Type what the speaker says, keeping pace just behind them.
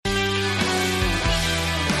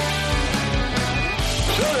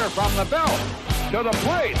Snyder from the belt to the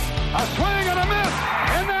plate. A swing and a miss,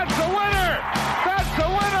 and that's the winner. That's the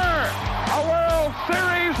winner. A World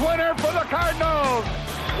Series winner for the Cardinals.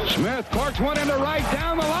 Smith corks one into right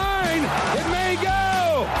down the line. It may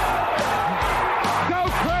go. Go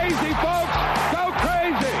crazy, folks. Go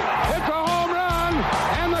crazy. It's a home run,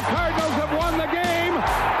 and the Cardinals have won the game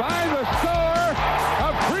by the score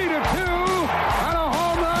of 3-2 on a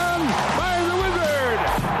home run by the Wizard.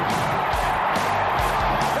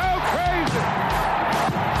 Go crazy.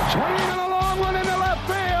 Swinging a long one into left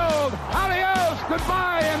field. Adios.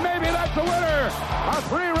 Goodbye, and maybe that's the winner. A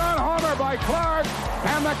 3-run homer by Clark.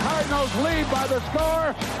 And the Cardinals lead by the score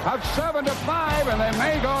of 7-5, and they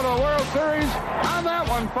may go to the World Series on that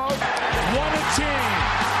one, folks. What a team.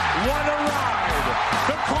 What a ride.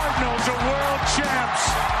 The Cardinals are world champs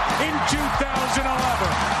in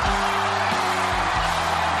 2011.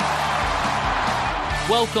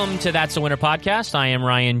 Welcome to That's a Winner podcast. I am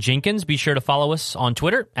Ryan Jenkins. Be sure to follow us on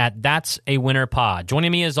Twitter at That's a Winner Pod.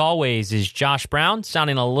 Joining me as always is Josh Brown,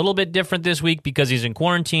 sounding a little bit different this week because he's in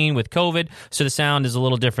quarantine with COVID, so the sound is a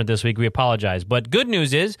little different this week. We apologize. But good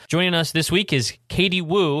news is, joining us this week is Katie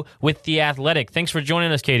Woo with The Athletic. Thanks for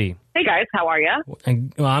joining us, Katie. Hey guys, how are you?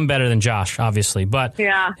 Well, I'm better than Josh, obviously, but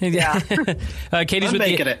yeah. Katie's I'm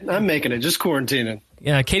making it. Just quarantining.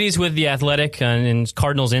 Yeah, Katie's with The Athletic and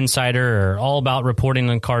Cardinals Insider, are all about reporting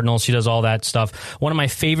on Cardinals. She does all that stuff. One of my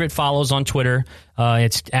favorite follows on Twitter,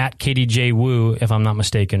 it's at Katie J. Woo, if I'm not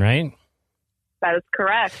mistaken, right? That is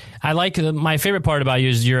correct. I like my favorite part about you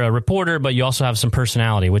is you're a reporter, but you also have some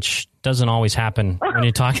personality, which doesn't always happen when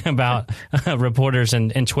you're talking about reporters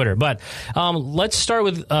and Twitter. But let's start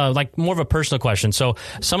with like more of a personal question. So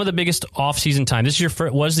some of the biggest off-season time. This is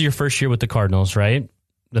was your first year with the Cardinals, right?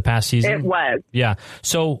 The past season? It was. Yeah.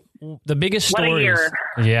 So the biggest stories. What a year.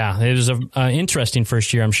 Yeah. It was an interesting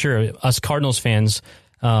first year, I'm sure. Us Cardinals fans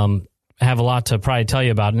have a lot to probably tell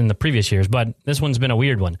you about in the previous years, but this one's been a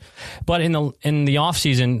weird one. But in the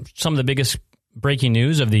offseason, some of the biggest breaking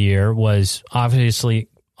news of the year was obviously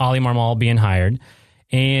Oli Marmol being hired.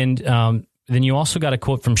 And then you also got a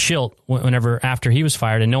quote from Schilt after he was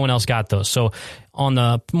fired, and no one else got those. So on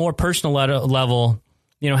the more personal level,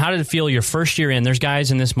 how did it feel your first year in? There's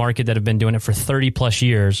guys in this market that have been doing it for 30 plus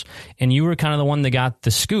years, and you were kind of the one that got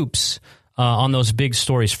the scoops on those big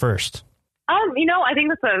stories first. I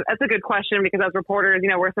think that's a good question because as reporters,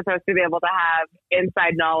 we're supposed to be able to have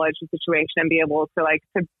inside knowledge of the situation and be able to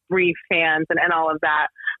brief fans and all of that.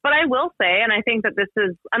 But I will say, and I think that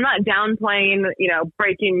I'm not downplaying,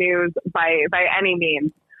 breaking news by any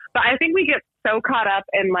means, but I think we get so caught up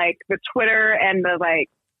in the Twitter and the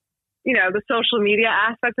social media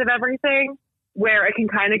aspect of everything where it can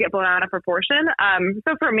kind of get blown out of proportion.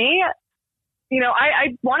 So for me,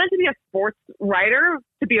 I wanted to be a sports writer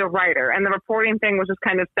to be a writer, and the reporting thing was just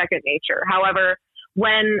kind of second nature. However,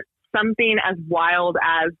 when something as wild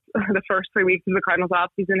as the first 3 weeks of the Cardinals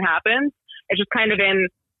offseason happens, it's just kind of in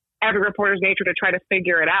every reporter's nature to try to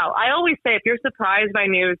figure it out. I always say if you're surprised by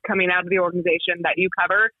news coming out of the organization that you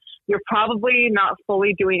cover, you're probably not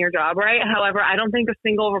fully doing your job right. However, I don't think a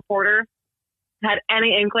single reporter had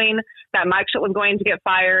any inkling that Mike Schilt was going to get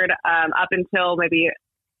fired up until maybe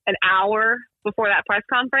an hour before that press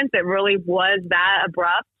conference. It really was that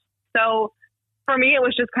abrupt. So for me, it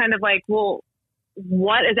was just kind of well,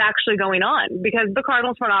 what is actually going on? Because the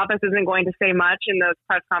Cardinals front office isn't going to say much in those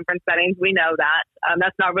press conference settings. We know that.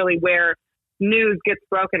 That's not really where news gets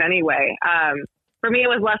broken anyway. For me, it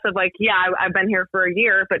was less of I've been here for a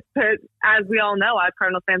year, but as we all know, as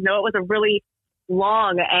Cardinals fans know, it was a really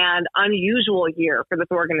long and unusual year for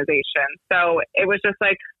this organization. So it was just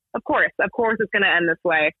of course it's going to end this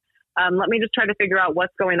way. Let me just try to figure out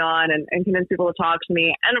what's going on and convince people to talk to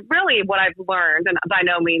me. And really what I've learned, and by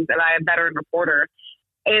no means am I a veteran reporter,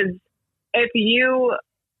 is if you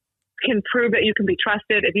can prove that you can be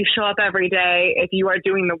trusted, if you show up every day, if you are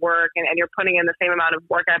doing the work and you're putting in the same amount of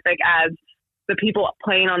work ethic as the people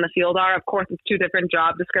playing on the field are. Of course, it's two different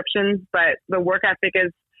job descriptions, but the work ethic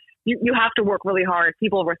is you have to work really hard.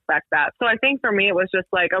 People respect that. So I think for me, it was just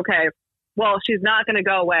okay, well, she's not going to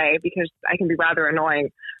go away because I can be rather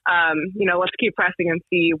annoying. Let's keep pressing and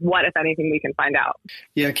see what, if anything, we can find out.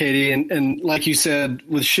 Yeah, Katie. And like you said,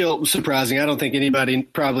 with Schilt, surprising. I don't think anybody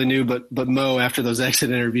probably knew but Mo after those exit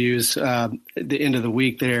interviews at the end of the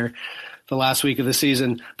week there, the last week of the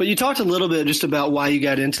season. But you talked a little bit just about why you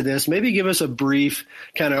got into this. Maybe give us a brief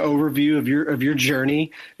kind of overview of your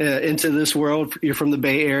journey into this world. You're from the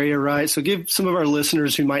Bay Area, right? So give some of our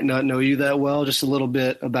listeners who might not know you that well just a little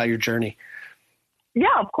bit about your journey.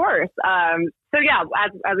 Yeah, of course. So yeah,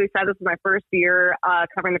 as we said, this was my first year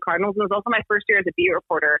covering the Cardinals. It was also my first year as a beat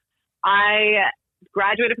reporter. I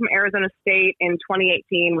graduated from Arizona State in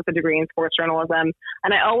 2018 with a degree in sports journalism.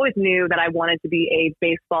 And I always knew that I wanted to be a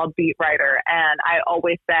baseball beat writer. And I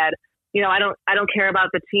always said, you know, I don't care about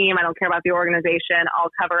the team. I don't care about the organization.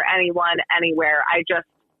 I'll cover anyone, anywhere. I just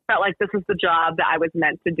felt like this was the job that I was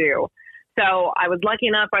meant to do. So I was lucky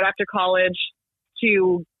enough right after college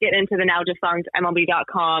to get into the now defunct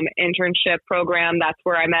MLB.com internship program. That's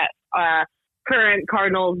where I met current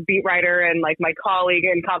Cardinals beat writer and like my colleague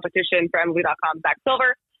in competition for MLB.com, Zach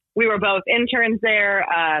Silver. We were both interns there.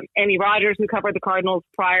 Amy Rogers, who covered the Cardinals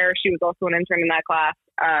prior, she was also an intern in that class.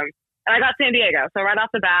 And I got San Diego. So right off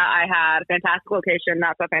the bat, I had a fantastic location,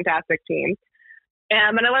 not so fantastic team.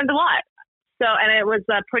 And I learned a lot. So, and it was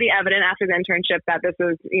pretty evident after the internship that this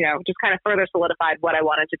was, you know, just kind of further solidified what I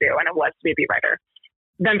wanted to do, and it was to be a beat writer.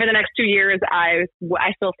 Then for the next 2 years, I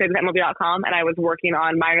still stayed with MLB.com, and I was working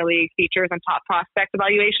on minor league features and top prospect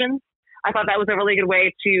evaluations. I thought that was a really good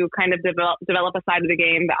way to kind of develop a side of the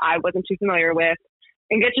game that I wasn't too familiar with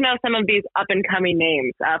and get to know some of these up-and-coming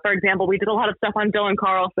names. For example, we did a lot of stuff on Dylan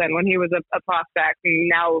Carlson when he was a prospect, and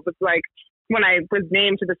now it was like when I was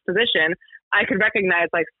named to this position, I could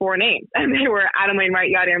recognize like 4 names, and they were Adam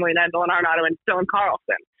Wainwright, Yadier Molina, Dylan Arenado, and Dylan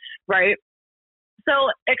Carlson, right?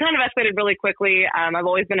 So it kind of escalated really quickly. I've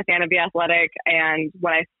always been a fan of The Athletic, and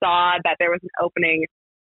when I saw that there was an opening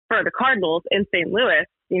for the Cardinals in St. Louis,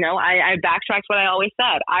 you know, I backtracked what I always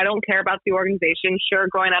said. I don't care about the organization. Sure,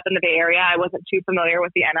 growing up in the Bay Area, I wasn't too familiar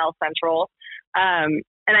with the NL Central, and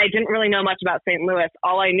I didn't really know much about St. Louis.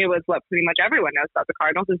 All I knew was what pretty much everyone knows about the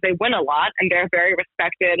Cardinals is they win a lot, and they're a very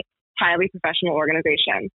respected, highly professional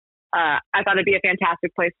organization. I thought it'd be a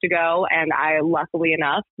fantastic place to go, and I, luckily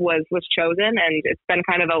enough, was chosen, and it's been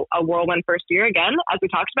kind of a whirlwind first year again, as we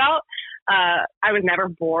talked about. I was never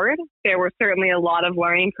bored. There were certainly a lot of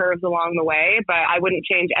learning curves along the way, but I wouldn't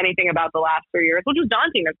change anything about the last 3 years, which was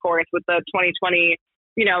daunting, of course, with the 2020,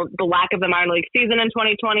 you know, the lack of the minor league season in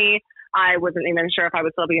 2020. I wasn't even sure if I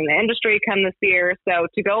would still be in the industry come this year. So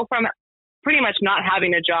to go from pretty much not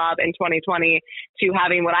having a job in 2020 to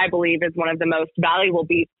having what I believe is one of the most valuable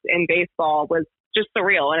beats in baseball was just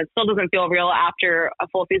surreal. And it still doesn't feel real after a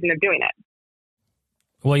full season of doing it.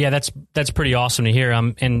 Well, yeah, that's pretty awesome to hear.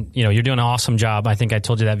 And you know, you're doing an awesome job. I think I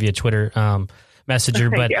told you that via Twitter Messenger,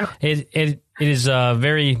 but it is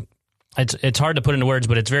very, it's hard to put into words,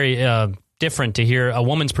 but it's very different to hear a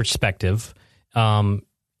woman's perspective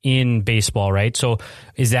in baseball, right? So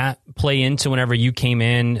is that play into whenever you came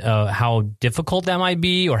in, how difficult that might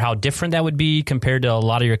be or how different that would be compared to a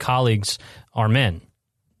lot of your colleagues are men?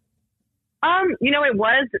 You know, it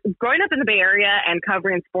was growing up in the Bay Area and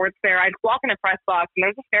covering sports there. I'd walk in a press box and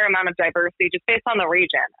there's a fair amount of diversity just based on the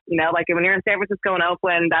region. You know, like when you're in San Francisco and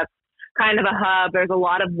Oakland, that's kind of a hub. There's a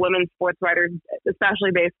lot of women sports writers,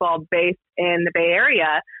 especially baseball, based in the Bay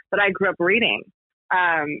Area that I grew up reading.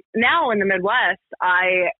 Now in the Midwest,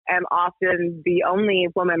 I am often the only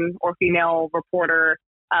woman or female reporter,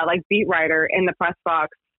 like beat writer in the press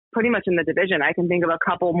box, pretty much in the division. I can think of a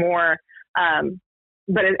couple more,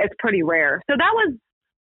 but it's pretty rare. So that was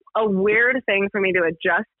a weird thing for me to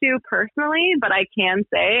adjust to personally, but I can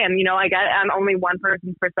say, and you know, I'm only one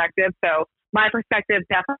person's perspective. So my perspective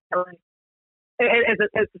definitely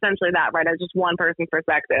it's essentially that, right? It's just one person's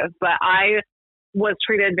perspective, but I was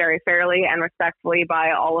treated very fairly and respectfully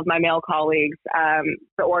by all of my male colleagues.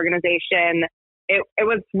 The organization, it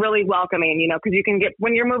was really welcoming, you know, because you can get,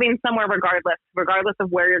 when you're moving somewhere, regardless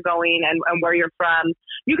of where you're going and where you're from,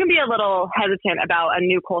 you can be a little hesitant about a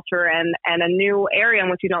new culture and a new area in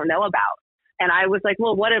which you don't know about. And I was like,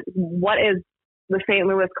 well, what is the St.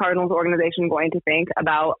 Louis Cardinals organization going to think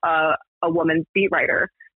about a woman beat writer,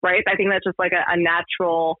 right? I think that's just like a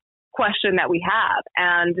natural question that we have,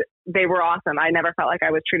 and they were awesome. I never felt like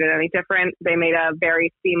I was treated any different. They made a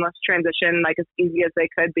very seamless transition, like as easy as they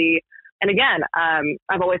could be. And again,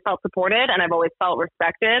 I've always felt supported and I've always felt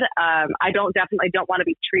respected. I definitely don't want to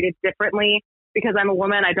be treated differently because I'm a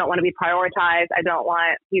woman. I don't want to be prioritized. I don't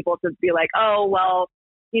want people to be like, oh, well,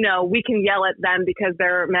 you know, we can yell at them because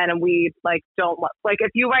they're men and we like don't like,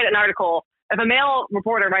 if you write an article, if a male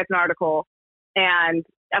reporter writes an article and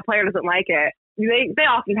a player doesn't like it, they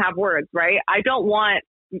often have words, right? I don't want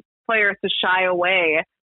players to shy away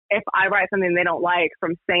if I write something they don't like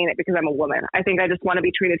from saying it because I'm a woman. I think I just want to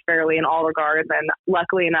be treated fairly in all regards. And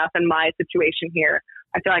luckily enough, in my situation here,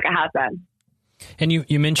 I feel like I have been. And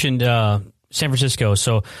you mentioned San Francisco.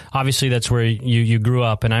 So obviously that's where you grew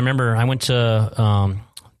up. And I remember I went to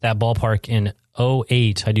that ballpark in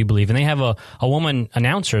 2008, I do believe. And they have a woman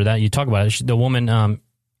announcer that you talk about. The woman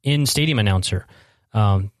in-stadium announcer.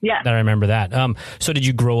 Yeah. That I remember that. So did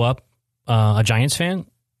you grow up a Giants fan?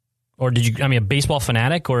 Or did you, a baseball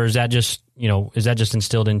fanatic, or is that just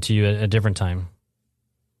instilled into you at a different time?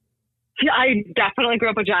 Yeah, I definitely grew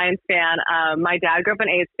up a Giants fan. My dad grew up an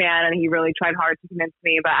A's fan, and he really tried hard to convince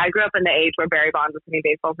me. But I grew up in the age where Barry Bonds was hitting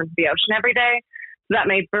baseballs into the ocean every day. So that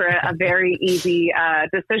made for a very easy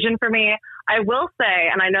decision for me. I will say,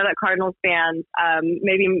 and I know that Cardinals fans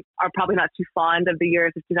maybe are probably not too fond of the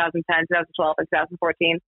years of 2010, 2012, and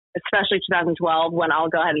 2014, especially 2012, when I'll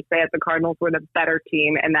go ahead and say it, the Cardinals were the better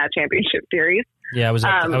team in that championship series. Yeah, I was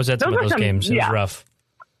at some of those games. It was rough.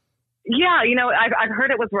 Yeah, I've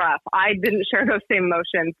heard it was rough. I didn't share those same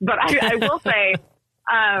emotions, but I will say,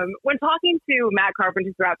 when talking to Matt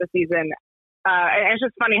Carpenter throughout the season, it's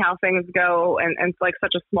just funny how things go, and it's like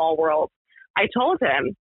such a small world. I told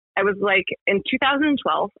him, I was like, in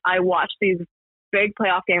 2012, I watched these big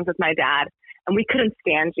playoff games with my dad, and we couldn't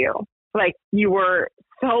stand you. Like, you were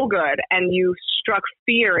so good, and you struck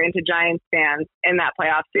fear into Giants fans in that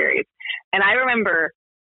playoff series. And I remember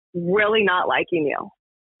really not liking you.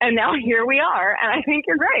 And now here we are, and I think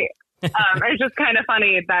you're great. It's just kind of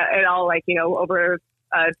funny that it all, over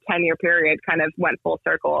a 10-year period kind of went full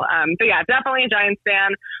circle. But yeah, definitely a Giants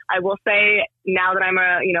fan. I will say, now that I'm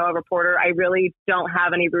a reporter, I really don't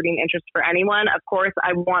have any rooting interest for anyone. Of course,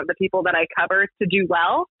 I want the people that I cover to do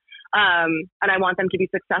well, and I want them to be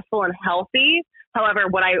successful and healthy. However,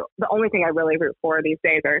 the only thing I really root for these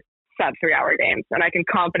days are sub 3-hour games. And I can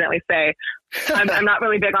confidently say I'm not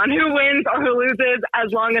really big on who wins or who loses.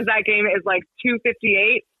 As long as that game is like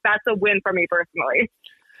 258, that's a win for me personally.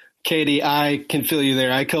 Katie, I can feel you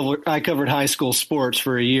there. I covered high school sports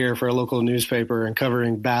for a year for a local newspaper, and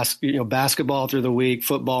covering basketball through the week,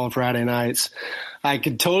 football on Friday nights. I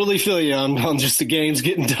could totally feel you on just the games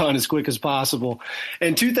getting done as quick as possible.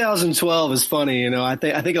 And 2012 is funny. I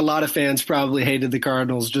think a lot of fans probably hated the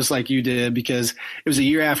Cardinals just like you did, because it was a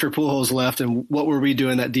year after Pujols left, and what were we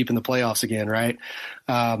doing that deep in the playoffs again, right?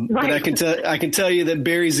 Right. But I can tell you that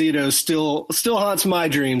Barry Zito still haunts my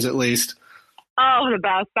dreams, at least. Oh, the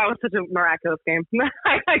best. That was such a miraculous game.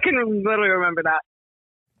 I can literally remember that.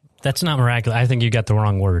 That's not miraculous. I think you got the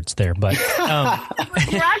wrong words there, but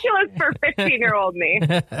miraculous for 15-year-old me.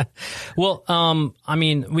 Well,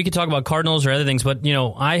 we could talk about Cardinals or other things, but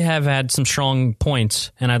I have had some strong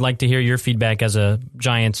points, and I'd like to hear your feedback as a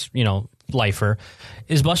Giants, lifer.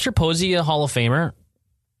 Is Buster Posey a Hall of Famer?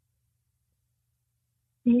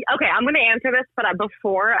 Okay, I'm going to answer this, but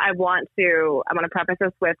before I want to preface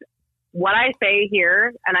this with what I say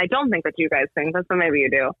here, and I don't think that you guys think this, but maybe you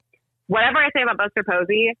do. Whatever I say about Buster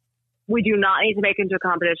Posey, we do not need to make into a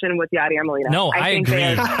competition with Yadier Molina. No, I agree.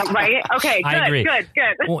 Right? Okay, good, I agree.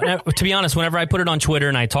 Good. Well, to be honest, whenever I put it on Twitter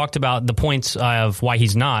and I talked about the points of why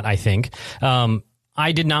he's not, I think,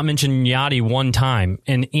 I did not mention Yadi one time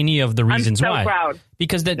in any of the reasons why. I'm so proud.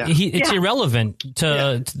 Because it's irrelevant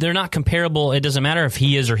they're not comparable. It doesn't matter if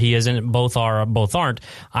he is or he isn't. Both are, both aren't.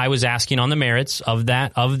 I was asking on the merits of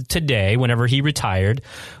today, whenever he retired,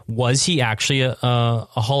 was he actually a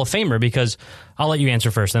Hall of Famer? Because I'll let you answer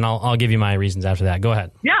first, and I'll give you my reasons after that. Go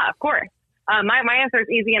ahead. Yeah, of course. My answer is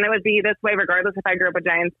easy, and it would be this way regardless if I grew up a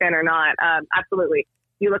Giants fan or not. Absolutely.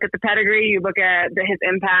 You look at the pedigree, you look at his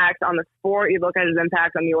impact on the sport, you look at his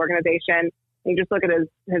impact on the organization, and you just look at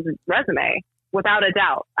his resume. Without a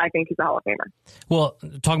doubt, I think he's a Hall of Famer. Well,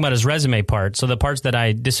 talking about his resume part, so the parts that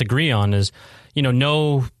I disagree on is,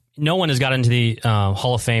 no one has got into the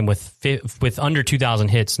Hall of Fame with under 2,000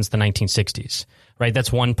 hits since the 1960s. Right,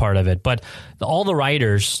 that's one part of it. But all the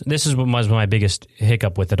writers, this is what was my biggest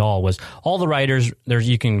hiccup with it all, was all the writers.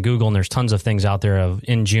 You can Google, and there's tons of things out there of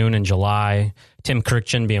in June and July. Tim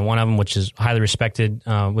Kirkjian being one of them, which is highly respected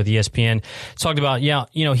with ESPN. Talked about,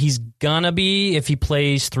 he's gonna be, if he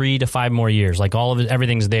plays 3 to 5 more years, like all of it,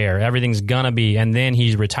 everything's there, everything's gonna be, and then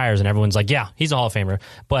he retires, and everyone's like, yeah, he's a Hall of Famer.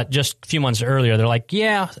 But just a few months earlier, they're like,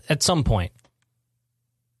 yeah, at some point.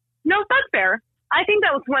 No, that's fair. I think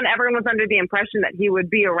that was when everyone was under the impression that he would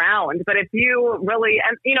be around. But if you really,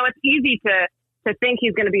 and it's easy to think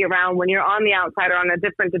he's going to be around when you're on the outside or on a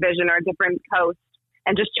different division or a different coast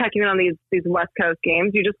and just checking in on these West Coast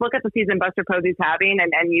games. You just look at the season Buster Posey's having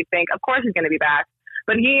and you think, of course he's going to be back.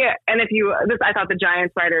 But I thought the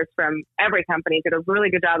Giants writers from every company did a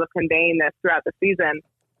really good job of conveying this throughout the season.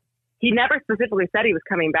 He never specifically said he was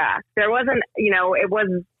coming back. There wasn't, it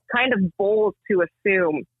was kind of bold to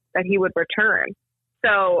assume that he would return.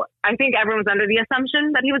 So I think everyone was under the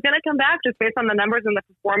assumption that he was going to come back just based on the numbers and the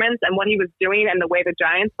performance and what he was doing and the way the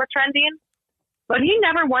Giants were trending. But he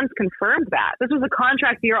never once confirmed that. This was a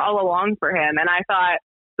contract year all along for him. And I thought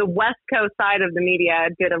the West Coast side of the media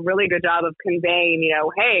did a really good job of conveying,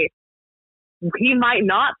 hey, he might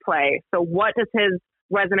not play. So what does his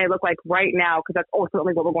resume look like right now? Because that's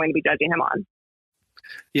ultimately what we're going to be judging him on.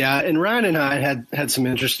 Yeah, and Ryan and I had some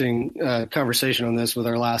interesting conversation on this with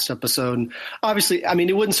our last episode. And obviously, I mean,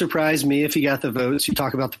 it wouldn't surprise me if he got the votes. You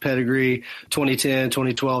talk about the pedigree, 2010,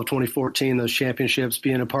 2012, 2014, those championships,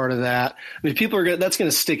 being a part of that. I mean, that's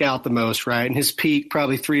going to stick out the most, right? And his peak,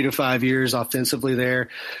 probably 3 to 5 years offensively there.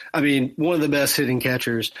 I mean, one of the best hitting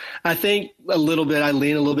catchers. I think I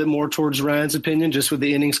lean a little bit more towards Ryan's opinion, just with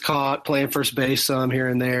the innings caught, playing first base some here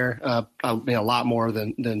and there. I mean, a lot more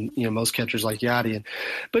than most catchers like Yadi.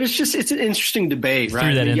 But it's an interesting debate, right?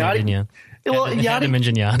 Threw that in there, didn't you? Well, Yadi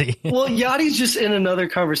mentioned Yadi. Well, Yadi's just in another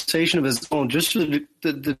conversation of his own. Just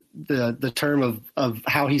the term of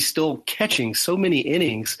how he's still catching so many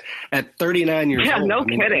innings at 39 years old. No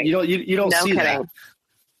kidding. You don't see that.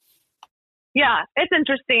 Yeah, it's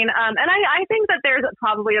interesting, and I think that there's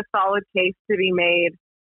probably a solid case to be made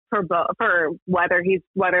for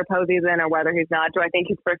whether Posey's in or whether he's not. Do I think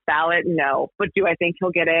he's first ballot? No. But do I think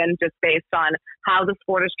he'll get in just based on how the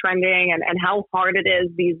sport is trending and how hard it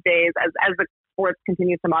is these days as the sport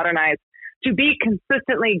continues to modernize to be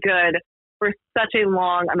consistently good for such a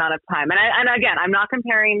long amount of time? And again, I'm not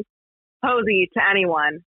comparing Posey to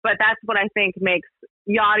anyone, but that's what I think makes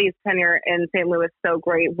Yadi's tenure in St. Louis so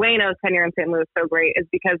great. Waino's tenure in St. Louis so great is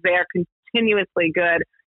because they are continuously good.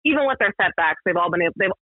 Even with their setbacks,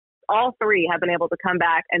 all three have been able to come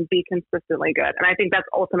back and be consistently good. And I think that's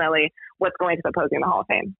ultimately what's going to put Posey in the Hall of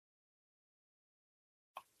Fame.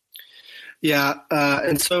 Yeah.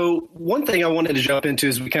 And so one thing I wanted to jump into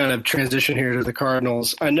as we kind of transition here to the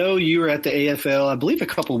Cardinals. I know you were at the AFL, I believe a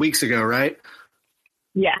couple of weeks ago, right?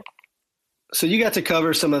 Yeah. So you got to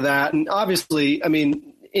cover some of that. And obviously, I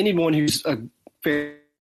mean, anyone who's a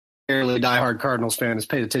fairly diehard Cardinals fan has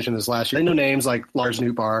paid attention to this last year. They know names like Lars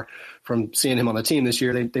Nootbaar from seeing him on the team this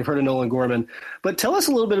year. They've heard of Nolan Gorman. But tell us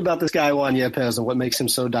a little bit about this guy, Juan Yepez, and what makes him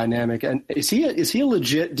so dynamic. And is he a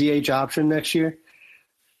legit DH option next year?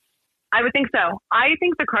 I would think so. I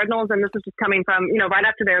think the Cardinals, and this is just coming from, right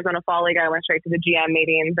after the Arizona Fall League, I went straight to the GM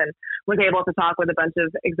meetings and was able to talk with a bunch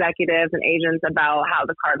of executives and agents about how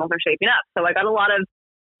the Cardinals are shaping up. So I got a lot of,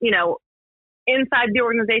 inside the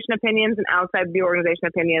organization opinions and outside the organization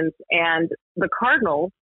opinions. And the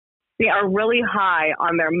Cardinals, they are really high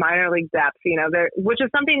on their minor league depth, which is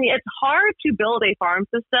something, it's hard to build a farm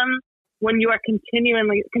system when you are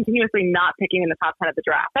continuously not picking in the top 10 of the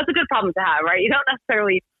draft. That's a good problem to have, right? You don't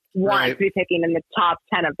necessarily want to be picking in the top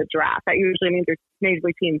 10 of the draft. That usually means your major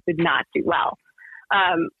league teams did not do well.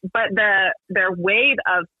 But their wave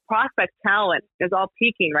of prospect talent is all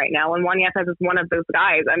peaking right now. And Juan Yepez is one of those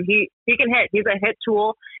guys. And he can hit. He's a hit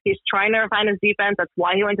tool. He's trying to refine his defense. That's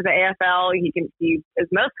why he went to the AFL. He is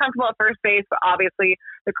most comfortable at first base, but obviously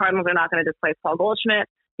the Cardinals are not going to displace Paul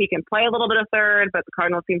Goldschmidt. He can play a little bit of third, but the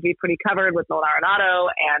Cardinals seem to be pretty covered with Nolan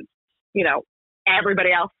Arenado and, everybody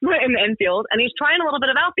else in the infield. And he's trying a little bit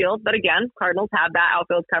of outfield, but again, Cardinals have that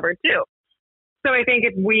outfield covered too. So I think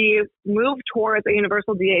if we move towards a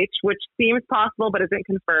universal DH, which seems possible but isn't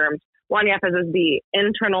confirmed, Juan Yepez is the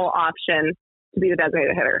internal option to be the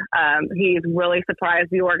designated hitter. He's really surprised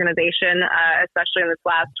the organization, especially in this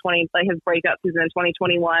last his breakout season in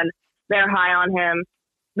 2021. They're high on him.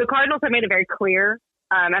 The Cardinals have made it very clear,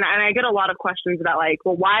 and I get a lot of questions about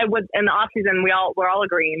why would in the offseason we're all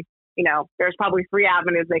agreeing, there's probably 3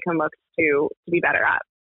 avenues they can look to be better at.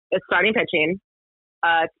 It's starting pitching.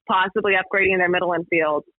 It's possibly upgrading their middle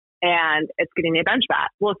infield, and it's getting a bench bat.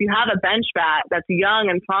 Well, if you have a bench bat that's young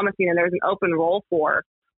and promising and there's an open role for,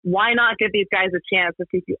 why not give these guys a chance to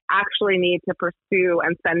see if you actually need to pursue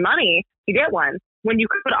and spend money to get one when you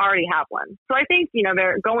could already have one? So I think,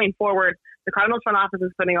 they're going forward, the Cardinals front office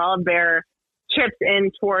is putting all of their chips in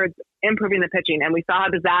towards improving the pitching. And we saw how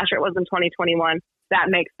disaster it was in 2021. That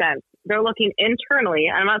makes sense. They're looking internally.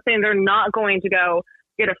 I'm not saying they're not going to go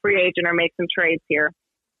get a free agent or make some trades here,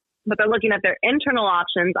 but they're looking at their internal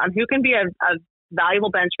options on who can be a valuable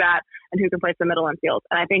bench bat and who can play the middle infield.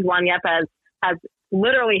 And I think Juan Yepez has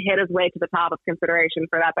literally hit his way to the top of consideration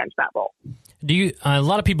for that bench bat role. A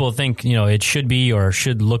lot of people think, it should be or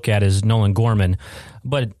should look at as Nolan Gorman,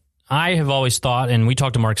 but I have always thought, and we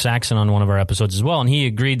talked to Mark Saxon on one of our episodes as well, and he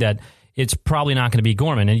agreed that it's probably not going to be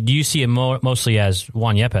Gorman. And do you see it mostly as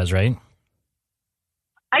Juan Yepez, right?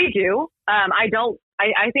 I do.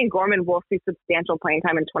 I think Gorman will see substantial playing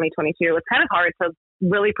time in 2022. It's kind of hard to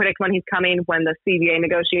really predict when he's coming when the CBA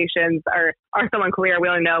negotiations are so unclear. We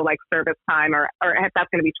only know service time or if that's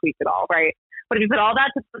going to be tweaked at all, right? But if you put all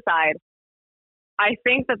that to the side, I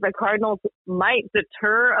think that the Cardinals might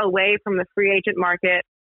deter away from the free agent market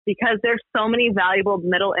because there's so many valuable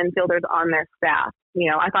middle infielders on their staff.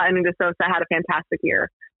 I thought Emilio Sosa had a fantastic year.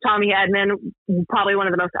 Tommy Edman, probably one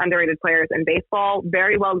of the most underrated players in baseball,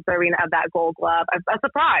 very well deserving of that Gold Glove. A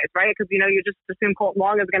surprise, right? Because, you just assume Colton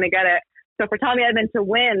Wong is going to get it. So for Tommy Edman to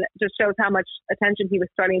win just shows how much attention he was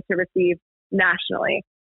starting to receive nationally.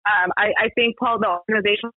 I think, Paul, the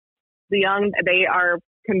organization, the Young, they are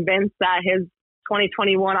convinced that his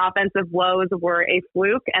 2021 offensive woes were a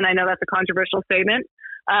fluke. And I know that's a controversial statement,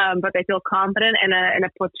 but they feel confident in a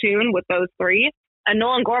platoon with those three. And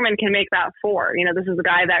Nolan Gorman can make that four. This is a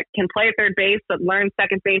guy that can play third base, but learned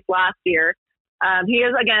second base last year. He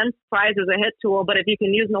is, again, prized as a hit tool, but if you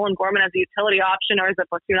can use Nolan Gorman as a utility option or as a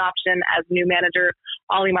platoon option, as new manager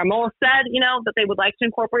Oli Marmol said, that they would like to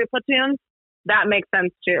incorporate platoons, that makes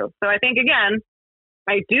sense too. So I think, again,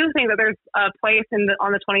 I do think that there's a place on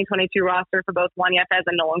the 2022 roster for both Juan Yepez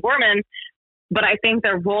and Nolan Gorman, but I think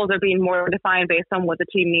their roles are being more defined based on what the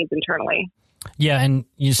team needs internally. Yeah, and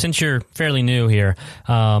since you're fairly new here,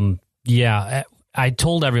 I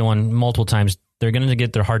told everyone multiple times they're going to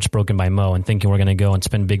get their hearts broken by Mo and thinking we're going to go and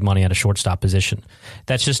spend big money at a shortstop position.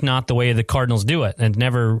 That's just not the way the Cardinals do it, and it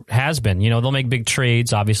never has been. They'll make big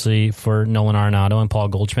trades, obviously, for Nolan Arenado and Paul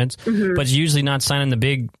Goldschmidt, but it's usually not signing the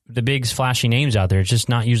big flashy names out there. It's just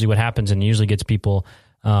not usually what happens, and it usually gets people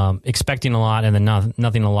expecting a lot, and then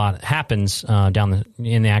nothing a lot happens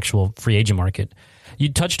in the actual free agent market.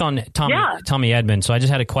 You touched on Tommy Edman, so I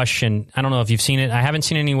just had a question. I don't know if you've seen it. I haven't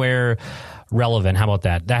seen anywhere relevant. How about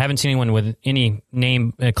that? I haven't seen anyone with any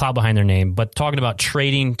name, a cloud behind their name, but talking about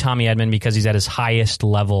trading Tommy Edman because he's at his highest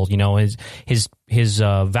level. His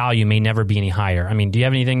value may never be any higher. I mean, do you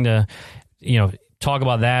have anything to talk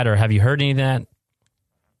about that, or have you heard any of that?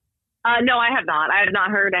 No, I have not. I have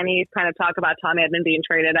not heard any kind of talk about Tommy Edman being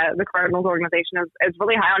traded. The Cardinals organization is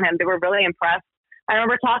really high on him. They were really impressed. I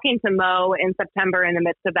remember talking to Mo in September in the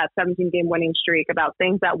midst of that 17-game winning streak about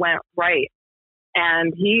things that went right.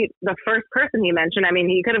 And the first person he mentioned,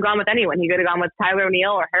 he could have gone with anyone. He could have gone with Tyler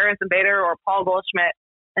O'Neill or Harrison Bader or Paul Goldschmidt.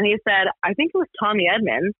 And he said, I think it was Tommy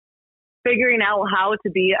Edman figuring out how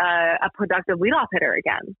to be a productive leadoff hitter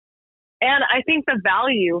again. And I think the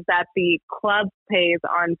value that the club pays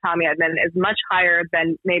on Tommy Edman is much higher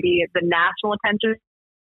than maybe the national attention.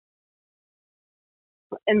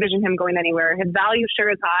 Envision him going anywhere. His value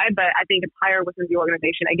sure is high, but I think it's higher within the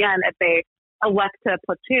organization. Again, if they elect to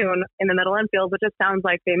platoon in the middle infield, which it sounds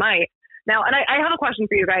like they might. Now, and I have a question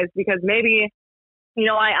for you guys, because maybe,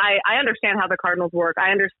 I understand how the Cardinals work.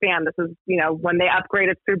 I understand this is, when they upgrade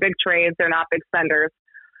it through big trades, they're not big spenders.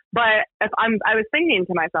 But I was thinking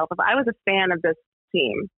to myself, if I was a fan of this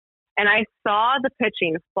team and I saw the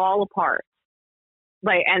pitching fall apart,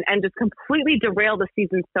 and just completely derail the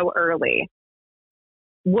season so early,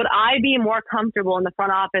 would I be more comfortable in the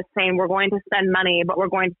front office saying we're going to spend money, but we're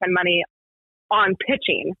going to spend money on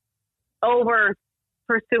pitching over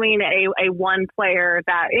pursuing a one player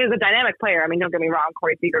that is a dynamic player? Don't get me wrong,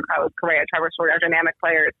 Corey Seager, Carlos Correa, Trevor Story are dynamic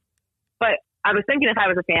players. But I was thinking, if I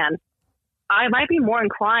was a fan, I might be more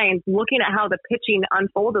inclined, looking at how the pitching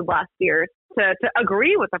unfolded last year, to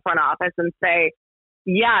agree with the front office and say,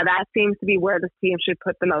 yeah, that seems to be where this team should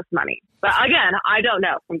put the most money. But again, I don't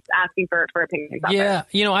know. I'm asking for opinions.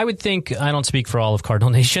 Yeah, I would think, I don't speak for all of Cardinal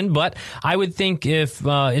Nation, but I would think if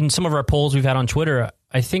in some of our polls we've had on Twitter,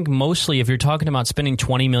 I think mostly if you're talking about spending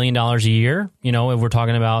 $20 million a year, if we're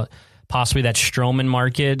talking about possibly that Stroman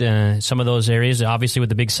market, some of those areas, obviously with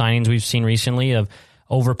the big signings we've seen recently of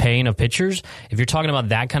overpaying of pitchers, if you're talking about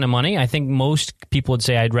that kind of money, I think most people would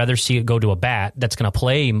say I'd rather see it go to a bat that's going to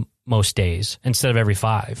play most days instead of every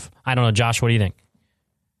 5. I don't know, Josh, what do you think?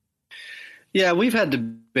 Yeah, we've had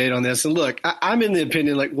debate on this. And look, I'm in the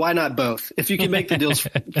opinion, why not both? If you can make the deals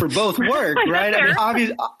for both work, right?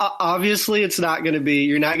 Obviously it's not going to be,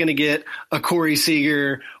 you're not going to get a Corey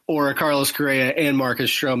Seager or a Carlos Correa and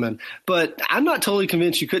Marcus Stroman. But I'm not totally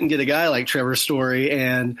convinced you couldn't get a guy like Trevor Story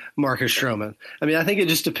and Marcus Stroman. I think it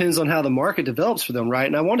just depends on how the market develops for them, right?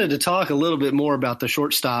 And I wanted to talk a little bit more about the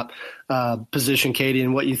shortstop position, Katie,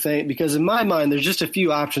 and what you think, because in my mind, there's just a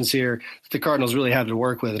few options here that the Cardinals really have to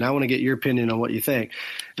work with, and I want to get your opinion on what you think.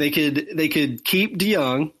 They could keep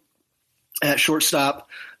DeYoung at shortstop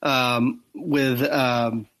with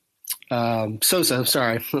Sosa.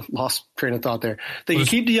 Sorry, lost train of thought there. They could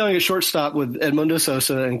keep DeYoung at shortstop with Edmundo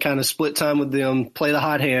Sosa and kind of split time with them, play the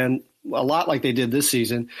hot hand a lot like they did this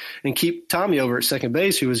season, and keep Tommy over at second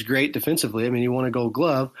base, who was great defensively. He won a Gold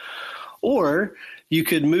Glove. Or you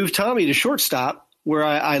could move Tommy to shortstop, where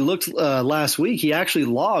I looked last week. He actually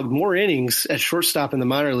logged more innings at shortstop in the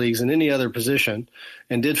minor leagues than any other position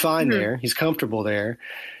and did fine there. He's comfortable there.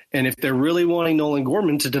 And if they're really wanting Nolan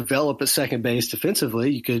Gorman to develop at second base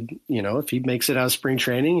defensively, you could, if he makes it out of spring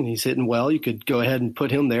training and he's hitting well, you could go ahead and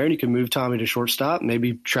put him there, and you can move Tommy to shortstop,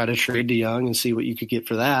 maybe try to trade DeYoung and see what you could get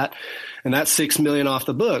for that. And that's $6 million off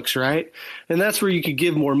the books, right? And that's where you could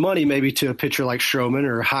give more money maybe to a pitcher like Stroman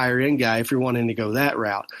or a higher end guy if you're wanting to go that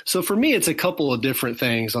route. So for me, it's a couple of different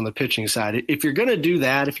things on the pitching side. If you're going to do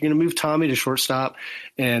that, if you're going to move Tommy to shortstop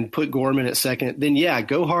and put Gorman at second, then yeah,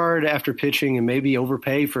 go hard after pitching and maybe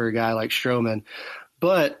overpay for a guy like Stroman.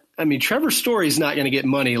 But I mean, Trevor Story's not going to get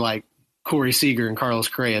money like Corey Seager and Carlos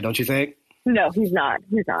Correa, don't you think? No, he's not.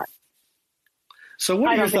 So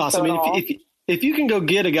what are your thoughts? So, I mean, if you can go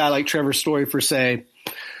get a guy like Trevor Story for, say,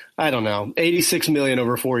 I don't know, $86 million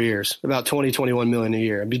over 4 years, about $21 million a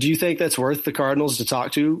year, do you think that's worth the Cardinals to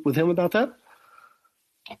talk to with him about that?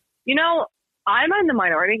 I'm in the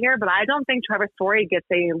minority here, but I don't think Trevor Story gets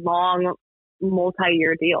a long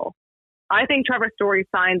multi-year deal. I think Trevor Story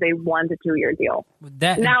signs a 1 to 2 year deal.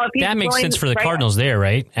 That makes sense for the Cardinals there,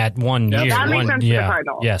 right? At 1 year. That makes sense for the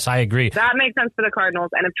Cardinals. Yes, I agree. That makes sense for the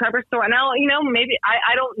Cardinals. And if Trevor Story, now, maybe,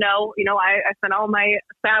 I don't know, I spent all my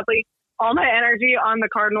energy on the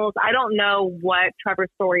Cardinals. I don't know what Trevor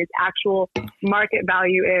Story's actual market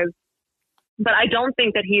value is, but I don't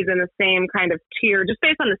think that he's in the same kind of tier, just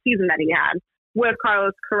based on the season that he had with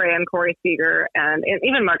Carlos Correa and Corey Seager and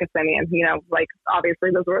even Marcus Semien.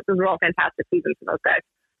 Obviously those were all fantastic seasons for those guys.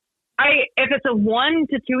 If it's a 1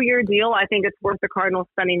 to 2 year deal, I think it's worth the Cardinals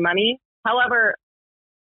spending money. However,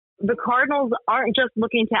 the Cardinals aren't just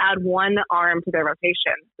looking to add one arm to their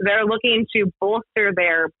rotation. They're looking to bolster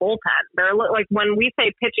their bullpen. They're like, when we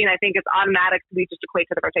say pitching, I think it's automatic to be just equate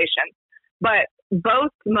to the rotation. But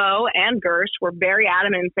both Mo and Gersh were very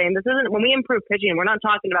adamant in saying this isn't, when we improve pitching, we're not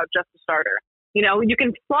talking about just a starter. You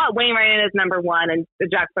can slot Wainwright in as number 1 and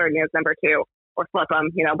Jack Flaherty as number 2, or flip them,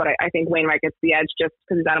 but I think Wainwright gets the edge just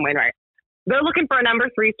because he's Adam Wainwright. They're looking for a number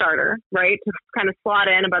 3 starter, right, to kind of slot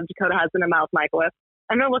in above Dakota Hudson and Miles Michaelis.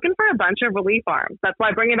 And they're looking for a bunch of relief arms. That's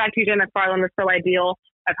why bringing back TJ McFarland is so ideal.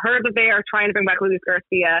 I've heard that they are trying to bring back Luis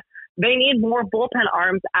Garcia. They need more bullpen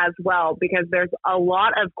arms as well, because there's a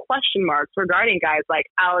lot of question marks regarding guys like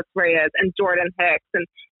Alex Reyes and Jordan Hicks. And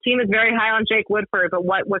team is very high on Jake Woodford, but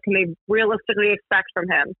what can they realistically expect from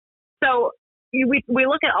him? So we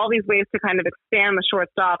look at all these ways to kind of expand the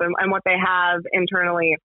shortstop and what they have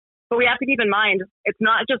internally. But we have to keep in mind, it's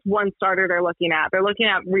not just one starter they're looking at. They're looking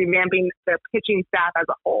at revamping their pitching staff as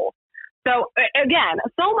a whole. So again,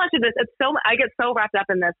 so much of this, I get so wrapped up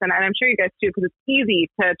in this, and I'm sure you guys too, because it's easy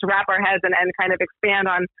to wrap our heads and kind of expand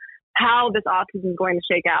on how this offseason is going to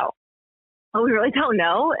shake out. But we really don't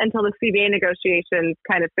know until the CBA negotiations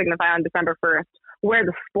kind of signify on December 1st where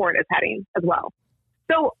the sport is heading as well.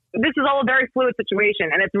 So this is all a very fluid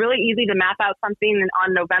situation, and it's really easy to map out something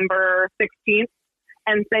on November 16th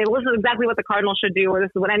and say, well, this is exactly what the Cardinals should do, or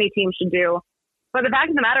this is what any team should do. But the fact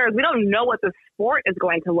of the matter is we don't know what the sport is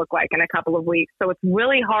going to look like in a couple of weeks. So it's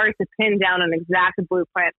really hard to pin down an exact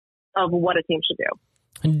blueprint of what a team should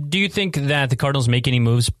do. Do you think that the Cardinals make any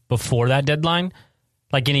moves before that deadline?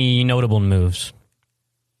 Like any notable moves?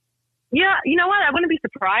 Yeah, you know what? I wouldn't be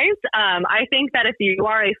surprised. I think that if you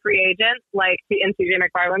are a free agent, like in TJ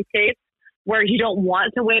McFarland's case, where you don't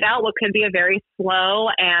want to wait out what could be a very slow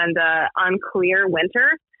and unclear winter,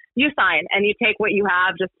 you sign and you take what you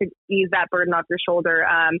have just to ease that burden off your shoulder.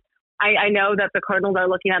 I know that the Cardinals are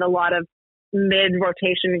looking at a lot of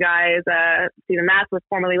mid-rotation guys. Steven Matz was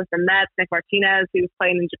formerly with the Mets, Nick Martinez, who's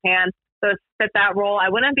playing in Japan, so fit that role. I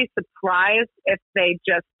wouldn't be surprised if they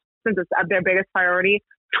just, since it's their biggest priority,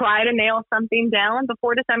 try to nail something down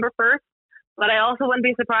before December 1st. But I also wouldn't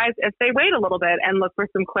be surprised if they wait a little bit and look for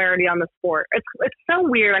some clarity on the sport. It's so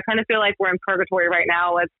weird. I kind of feel like we're in purgatory right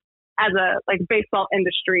now as a baseball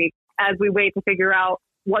industry, as we wait to figure out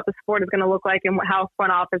what the sport is going to look like and how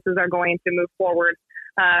front offices are going to move forward.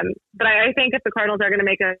 But I think if the Cardinals are going to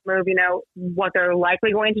make a move, what they're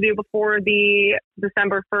likely going to do before the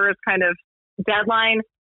December 1st kind of deadline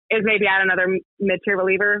is maybe add another mid-tier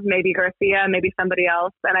reliever, maybe Garcia, maybe somebody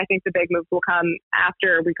else. And I think the big moves will come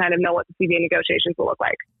after we kind of know what the CBA negotiations will look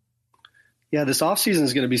like. Yeah, this offseason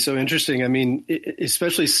is going to be so interesting. I mean,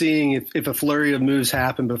 especially seeing if a flurry of moves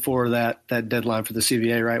happen before that deadline for the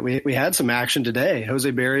CBA, right? We had some action today.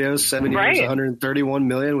 Jose Barrios, 7 years, $131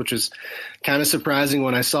 million, which is kind of surprising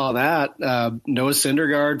when I saw that. Noah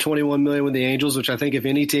Syndergaard, $21 million with the Angels, which I think if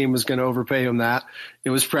any team was going to overpay him that, it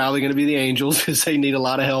was probably going to be the Angels because they need a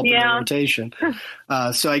lot of help in their rotation.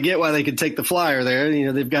 So I get why they could take the flyer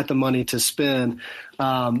there. They've got the money to spend.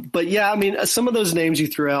 But yeah, I mean, some of those names you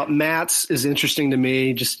threw out, Matz is interesting to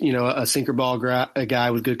me. Just, a sinker ball a guy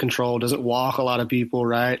with good control, doesn't walk a lot of people,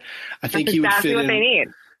 right? I think That's he would exactly fit what in. They need.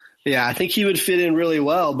 Yeah, I think he would fit in really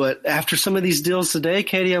well. But after some of these deals today,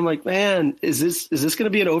 Katie, I'm like, man, is this going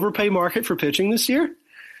to be an overpay market for pitching this year?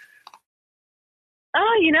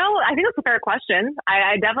 I think it's a fair question.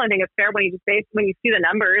 I definitely think it's fair when you see the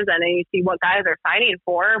numbers and then you see what guys are signing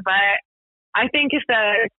for. But I think if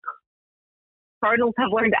the Cardinals have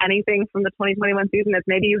learned anything from the 2021 season, it's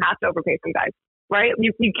maybe you have to overpay some guys, right?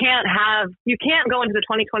 You can't go into the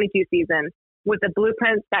 2022 season with the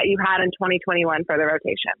blueprint that you had in 2021 for the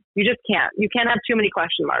rotation. You just can't. You can't have too many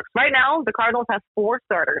question marks. Right now, the Cardinals have 4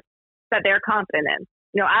 starters that they're confident in.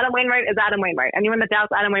 Adam Wainwright is Adam Wainwright. Anyone that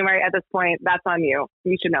doubts Adam Wainwright at this point, that's on you.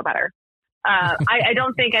 You should know better. I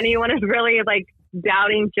don't think anyone is really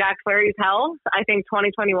doubting Jack Flaherty's health. I think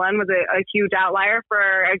 2021 was a huge outlier for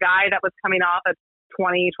a guy that was coming off a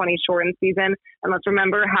 2020 shortened season. And let's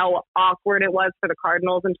remember how awkward it was for the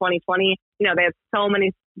Cardinals in 2020. They had so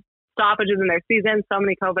many stoppages in their season, so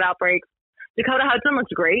many COVID outbreaks. Dakota Hudson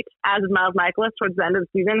looks great, as is Miles Mikolas towards the end of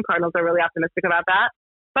the season. Cardinals are really optimistic about that.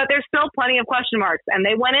 But there's still plenty of question marks. And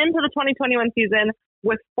they went into the 2021 season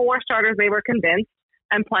with 4 starters they were convinced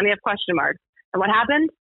and plenty of question marks. And what happened?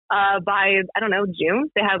 By, June,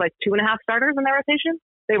 they had 2.5 starters in their rotation.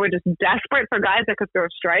 They were just desperate for guys that could throw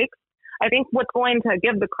strikes. I think what's going to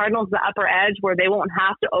give the Cardinals the upper edge where they won't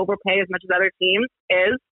have to overpay as much as other teams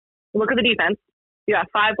is look at the defense. You have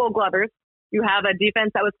 5 Gold Glovers. You have a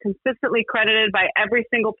defense that was consistently credited by every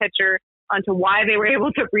single pitcher onto why they were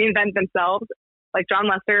able to reinvent themselves, like John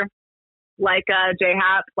Lester, like Jay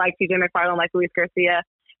Happ, like TJ McFarland, like Luis Garcia.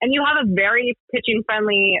 And you have a very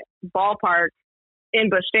pitching-friendly ballpark in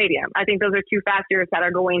Busch Stadium. I think those are 2 factors that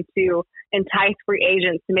are going to entice free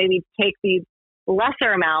agents to maybe take the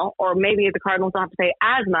lesser amount, or maybe the Cardinals don't have to pay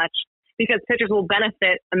as much, because pitchers will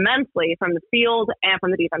benefit immensely from the field and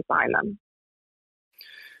from the defense behind them.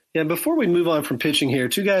 Yeah, before we move on from pitching here,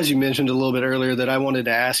 2 guys you mentioned a little bit earlier that I wanted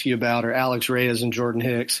to ask you about are Alex Reyes and Jordan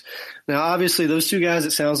Hicks. Now, obviously, those 2 guys,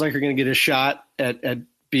 it sounds like, are going to get a shot at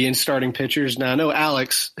being starting pitchers. Now, I know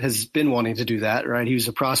Alex has been wanting to do that, right? He was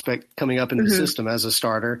a prospect coming up into the system as a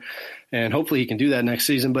starter, and hopefully he can do that next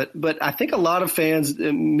season. But I think a lot of fans,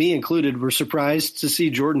 me included, were surprised to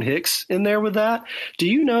see Jordan Hicks in there with that. Do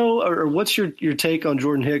you know, or what's your take on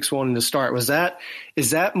Jordan Hicks wanting to start? Is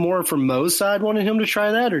that more from Mo's side wanting him to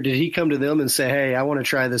try that, or did he come to them and say, hey, I want to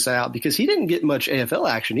try this out? Because he didn't get much AFL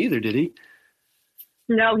action either, did he?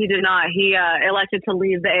 No, he did not. He elected to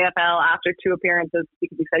leave the AFL after 2 appearances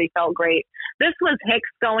because he said he felt great. This was Hicks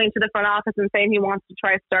going to the front office and saying he wants to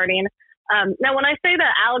try starting. Now, when I say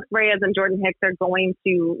that Alex Reyes and Jordan Hicks are going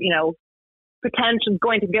to,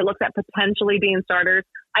 going to get looked at potentially being starters,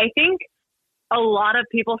 I think a lot of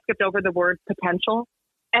people skipped over the word potential.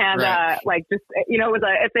 And right.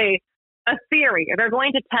 It's a theory. They're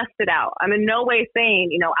going to test it out. I'm in no way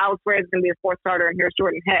saying, Alex Reyes is going to be a 4th starter and here's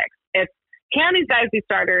Jordan Hicks. It's, can these guys be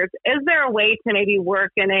starters? Is there a way to maybe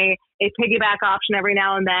work in a piggyback option every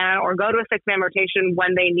now and then, or go to a 6-man rotation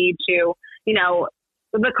when they need to?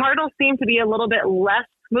 The Cardinals seem to be a little bit less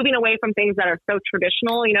moving away from things that are so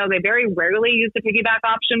traditional. They very rarely used a piggyback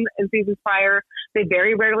option in seasons prior. They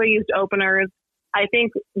very rarely used openers. I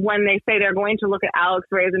think when they say they're going to look at Alex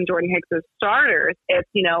Reyes and Jordan Hicks as starters, it's,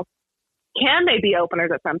 can they be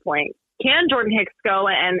openers at some point? Can Jordan Hicks go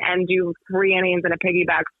and do 3 innings and a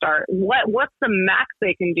piggyback start? What's the max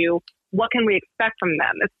they can do? What can we expect from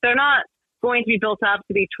them? They're not going to be built up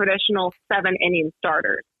to be traditional 7-inning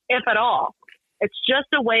starters, if at all. It's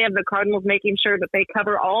just a way of the Cardinals making sure that they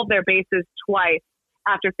cover all of their bases twice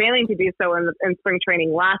after failing to do so in spring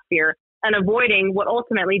training last year, and avoiding what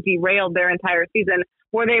ultimately derailed their entire season,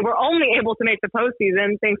 where they were only able to make the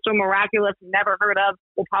postseason thanks to a miraculous, never heard of,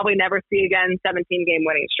 we'll probably never see again, 17-game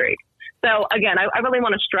winning streak. So again, I really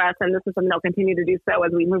want to stress, and this is something they'll continue to do so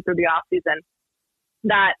as we move through the offseason,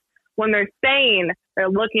 that when they're saying they're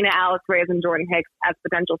looking at Alex Reyes and Jordan Hicks as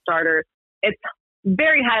potential starters, it's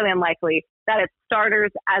very highly unlikely that it's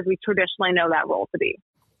starters as we traditionally know that role to be.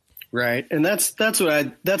 Right. And that's what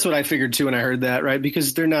I figured too when I heard that, right?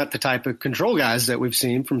 Because they're not the type of control guys that we've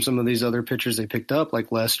seen from some of these other pitchers they picked up, like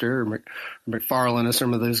Lester or McFarland or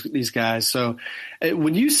some of these guys. So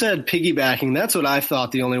when you said piggybacking, that's what I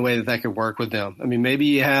thought the only way that could work with them. I mean, maybe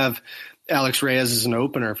you have Alex Reyes as an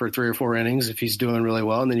opener for 3 or 4 innings if he's doing really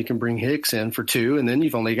well, and then you can bring Hicks in for 2, and then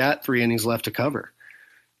you've only got 3 innings left to cover.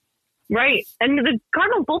 Right. And the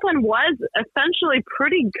Cardinals bullpen was essentially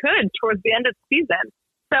pretty good towards the end of the season.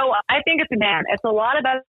 So I think it's a lot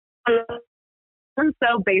about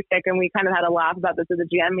so basic, and we kind of had a laugh about this at the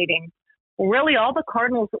GM meeting. Really, all the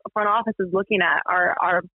Cardinals front office is looking at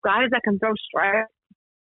are guys that can throw strikes.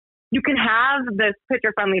 You can have this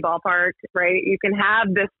pitcher-friendly ballpark, right? You can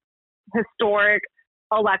have this historic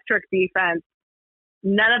electric defense,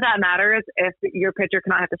 none of that matters if your pitcher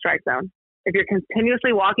cannot hit the strike zone. If you're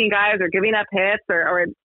continuously walking guys or giving up hits or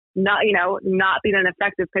not, not being an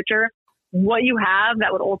effective pitcher, what you have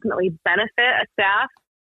that would ultimately benefit a staff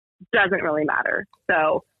doesn't really matter.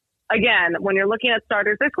 So again, when you're looking at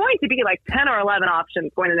starters, there's going to be like 10 or 11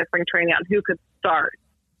 options going into spring training on who could start.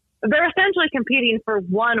 They're essentially competing for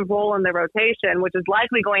one role in the rotation, which is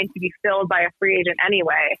likely going to be filled by a free agent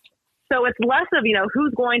anyway. So it's less of,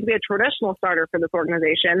 who's going to be a traditional starter for this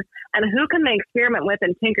organization and who can they experiment with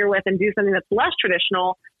and tinker with and do something that's less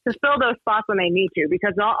traditional to fill those spots when they need to,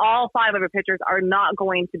 because not all 5 other pitchers are not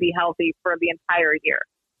going to be healthy for the entire year.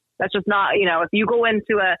 That's just not, if you go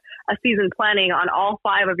into a season planning on all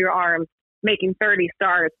 5 of your arms making 30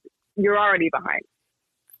 starts, you're already behind.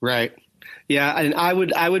 Right. Yeah, and I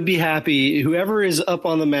would be happy, whoever is up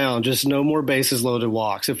on the mound, just no more bases loaded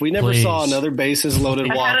walks. If we never saw another bases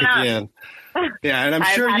loaded walk again. Yeah, and I'm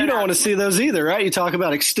sure you don't want to see those either, right? You talk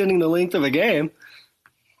about extending the length of a game.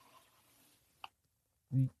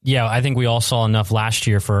 Yeah, I think we all saw enough last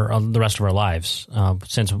year for the rest of our lives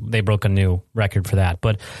since they broke a new record for that.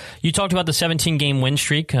 But you talked about the 17-game win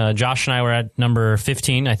streak. Josh and I were at number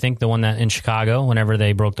 15, I think, the one that in Chicago whenever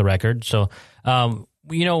they broke the record. So,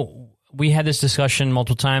 we had this discussion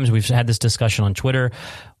multiple times. We've had this discussion on Twitter.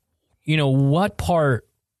 What part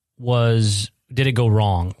did it go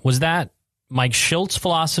wrong? Was that Mike Shilt's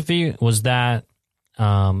philosophy? Was that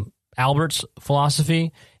Albert's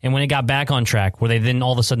philosophy? And when it got back on track, were they then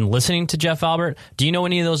all of a sudden listening to Jeff Albert? Do you know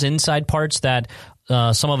any of those inside parts that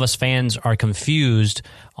some of us fans are confused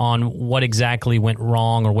on what exactly went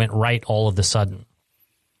wrong or went right all of a sudden?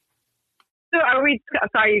 So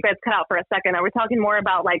sorry, you guys cut out for a second. Are we talking more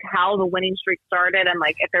about like how the winning streak started and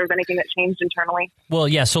like if there was anything that changed internally? Well,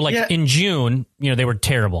 yeah. So in June, they were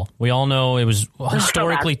terrible. We all know it was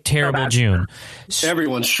historically terrible June.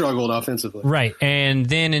 Everyone struggled offensively. Right. And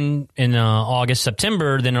then in August,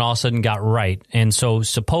 September, then it all of a sudden got right. And so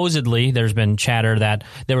supposedly there's been chatter that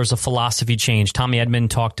there was a philosophy change. Tommy Edman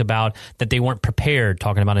talked about that they weren't prepared,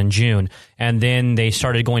 talking about in June. And then they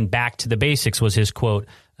started going back to the basics was his quote.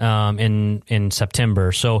 In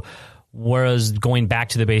September. So was going back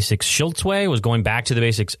to the basics Shilt's way? Was going back to the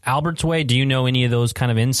basics Albert's way? Do you know any of those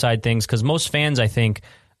kind of inside things? Because most fans, I think,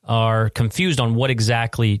 are confused on what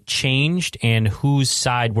exactly changed and whose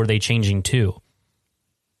side were they changing to?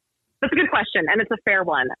 That's a good question, and it's a fair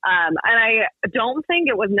one. And I don't think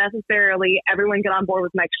it was necessarily everyone get on board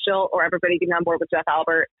with Mike Shildt or everybody getting on board with Jeff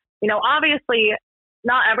Albert. Obviously,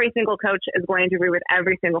 not every single coach is going to agree with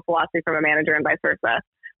every single philosophy from a manager and vice versa.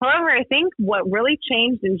 However, I think what really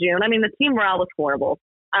changed in June, the team morale was horrible.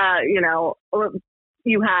 You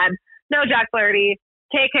had no Jack Flaherty,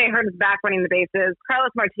 KK hurt his back running the bases, Carlos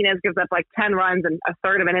Martinez gives up like 10 runs in a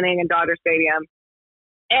third of an inning in Dodger Stadium,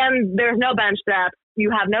 and there's no bench depth. You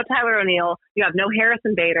have no Tyler O'Neill, you have no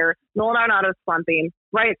Harrison Bader, Nolan Arenado's slumping,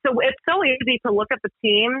 right? So it's so easy to look at the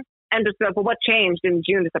team and just go, well, what changed in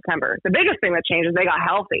June to September? The biggest thing that changed is they got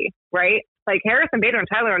healthy, right? Like Harrison Bader and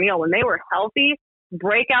Tyler O'Neill, when they were healthy,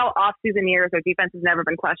 breakout off-season years, their defense has never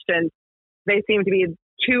been questioned. They seem to be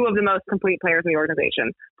 2 of the most complete players in the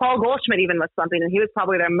organization. Paul Goldschmidt even was something, and he was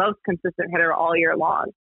probably their most consistent hitter all year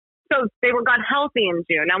long. So they got healthy in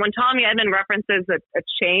June. Now, when Tommy Edman references a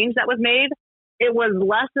change that was made, it was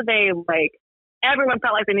less of a, everyone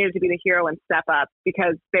felt like they needed to be the hero and step up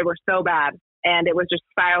because they were so bad, and it was just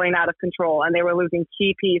spiraling out of control, and they were losing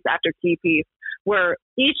key piece after key piece, where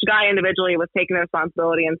each guy individually was taking the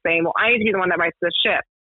responsibility and saying, well, I need to be the one that writes this ship.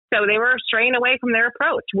 So they were straying away from their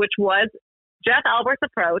approach, which was Jeff Albert's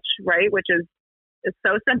approach, right? Which is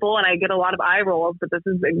so simple, and I get a lot of eye rolls, but this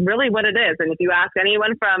is really what it is. And if you ask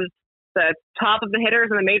anyone from the top of the hitters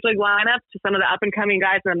in the major league lineup to some of the up-and-coming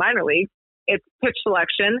guys in the minor leagues, it's pitch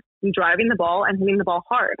selection, driving the ball, and hitting the ball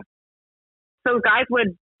hard. So guys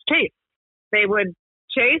would chase. They would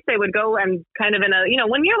chase, they would go and kind of in a,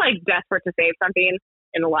 when you're like desperate to save something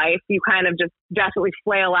in life, you kind of just desperately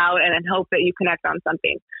flail out and hope that you connect on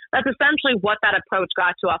something. That's essentially what that approach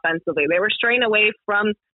got to offensively. They were straying away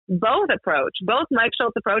from both Mike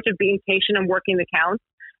Shilt's approach of being patient and working the counts,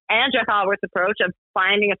 and Jeff Albert's approach of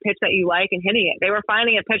finding a pitch that you like and hitting it. They were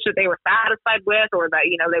finding a pitch that they were satisfied with or that,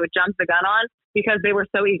 they would jump the gun on because they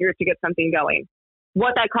were so eager to get something going.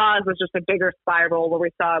 What that caused was just a bigger spiral where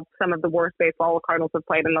we saw some of the worst baseball the Cardinals have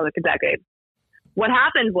played in like a decade. What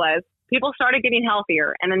happened was people started getting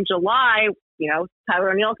healthier. And in July,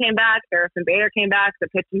 Tyler O'Neill came back, Harrison Bader came back, the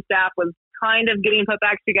pitching staff was kind of getting put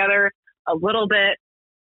back together a little bit.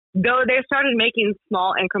 Though they started making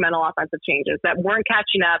small incremental offensive changes that weren't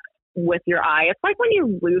catching up with your eye. It's like when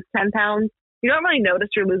you lose 10 pounds, you don't really notice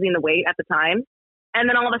you're losing the weight at the time. And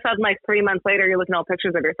then all of a sudden, like 3 months later, you're looking at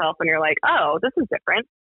pictures of yourself and you're like, oh, this is different.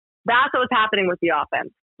 That's what was happening with the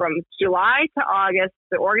offense. From July to August,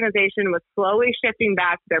 the organization was slowly shifting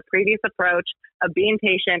back to their previous approach of being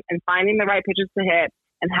patient and finding the right pitches to hit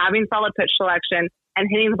and having solid pitch selection and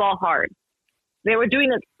hitting the ball hard. They were doing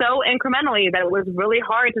it so incrementally that it was really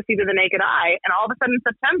hard to see to the naked eye. And all of a sudden in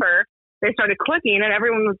September, they started clicking and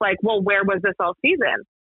everyone was like, well, where was this all season?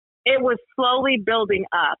 It was slowly building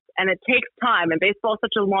up, and it takes time. And baseball is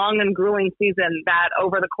such a long and grueling season that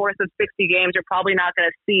over the course of 60 games, you're probably not going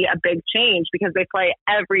to see a big change because they play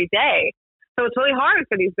every day. So it's really hard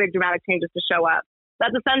for these big dramatic changes to show up.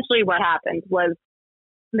 That's essentially what happened. Was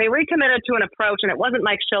they recommitted to an approach, and it wasn't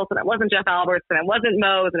Mike Shildt, and it wasn't Jeff Alberts, and it wasn't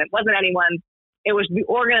Mose, and it wasn't anyone. It was the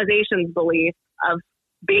organization's belief of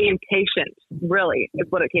being patient, really, is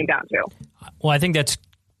what it came down to. Well, I think that's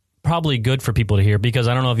probably good for people to hear, because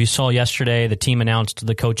I don't know if you saw yesterday, the team announced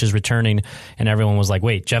the coaches returning and everyone was like,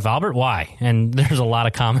 wait, Jeff Albert, why? And there's a lot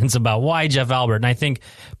of comments about why Jeff Albert. And I think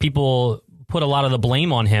people put a lot of the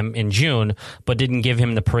blame on him in June, but didn't give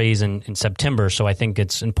him the praise in September. So I think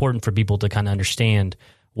it's important for people to kind of understand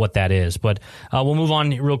what that is. But we'll move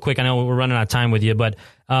on real quick. I know we're running out of time with you, but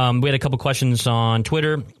we had a couple questions on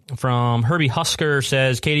Twitter from Herbie Husker.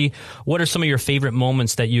 Says, Katie, what are some of your favorite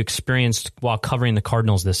moments that you experienced while covering the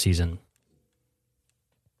Cardinals this season?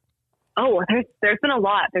 Oh, there's been a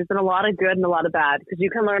lot. There's been a lot of good and a lot of bad, because you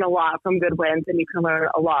can learn a lot from good wins and you can learn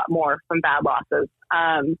a lot more from bad losses.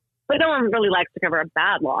 But no one really likes to cover a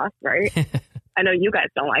bad loss, right? I know you guys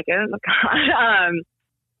don't like it.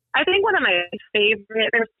 I think one of my favorite,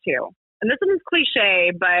 there's two, and this is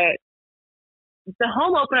cliche, but the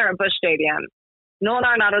home opener at Busch Stadium, Nolan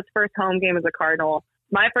Arenado's first home game as a Cardinal.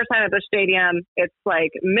 My first time at Busch Stadium, it's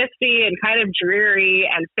like misty and kind of dreary,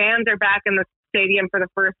 and fans are back in the stadium for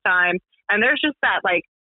the first time. And there's just that like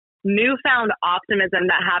newfound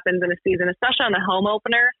optimism that happens in a season, especially on the home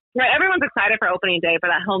opener. Right, everyone's excited for opening day, but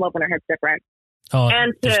that home opener hits different. Oh,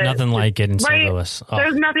 and there's nothing like it in St. Louis. Oh.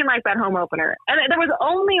 There's nothing like that home opener. And there was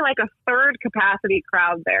only like a third capacity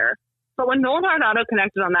crowd there. But when Nolan Arenado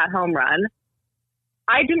connected on that home run,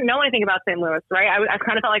 I didn't know anything about St. Louis, right? I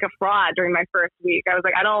kind of felt like a fraud during my first week. I was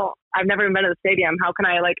like, I've never even been to the stadium. How can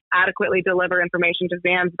I like adequately deliver information to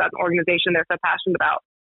fans about an organization they're so passionate about?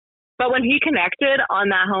 But when he connected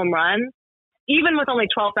on that home run, even with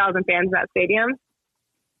only 12,000 fans in that stadium,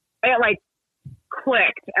 it like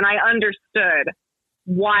clicked, and I understood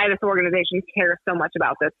why this organization cares so much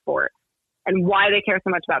about this sport and why they care so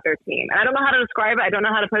much about their team. And I don't know how to describe it. I don't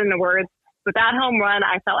know how to put it into words, but that home run,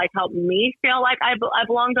 I felt like helped me feel like I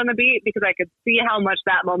belonged on the beat, because I could see how much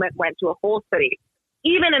that moment went to a whole city.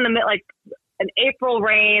 Even in the like an April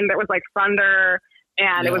rain, there was like thunder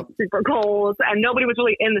and It was super cold and nobody was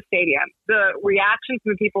really in the stadium. The reactions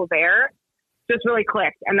from the people there just really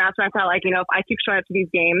clicked. And that's when I felt like, if I keep showing up to these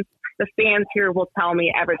games, the fans here will tell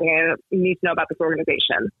me everything I need to know about this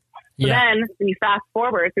organization. So then when you fast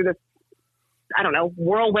forward through this, I don't know,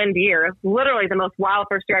 whirlwind year, literally the most wild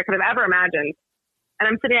first year I could have ever imagined. And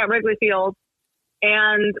I'm sitting at Wrigley Field,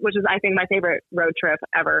 and which is, I think, my favorite road trip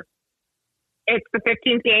ever. It's the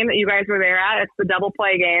 15th game that you guys were there at. It's the double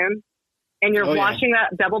play game. And you're watching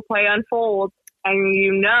that double play unfold.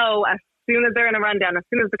 And as soon as they're in a rundown, as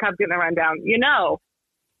soon as the Cubs get in a rundown,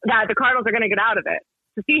 that the Cardinals are going to get out of it.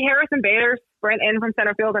 To see Harrison Bader sprint in from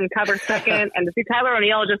center field and cover second, and to see Tyler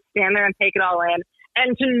O'Neill just stand there and take it all in,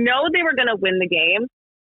 and to know they were going to win the game,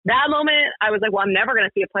 that moment, I was like, well, I'm never going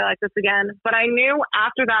to see a play like this again. But I knew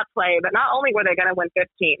after that play that not only were they going to win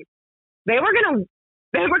 15, they were going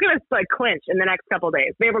to like clinch in the next couple of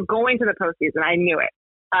days. They were going to the postseason. I knew it.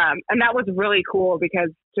 And that was really cool,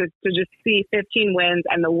 because to just see 15 wins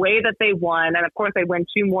and the way that they won, and of course they win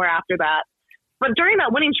 2 more after that. But during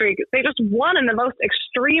that winning streak, they just won in the most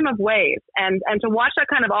extreme of ways. And to watch that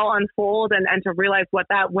kind of all unfold and to realize what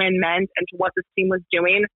that win meant and to what this team was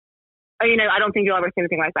doing, I don't think you'll ever see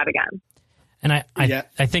anything like that again. And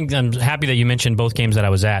I think I'm happy that you mentioned both games that I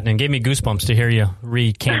was at, and it gave me goosebumps to hear you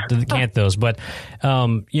recant those. But,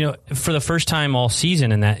 for the first time all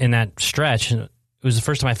season in that stretch, it was the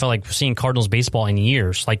first time I felt like seeing Cardinals baseball in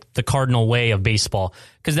years, like the Cardinal way of baseball,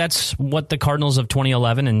 because that's what the Cardinals of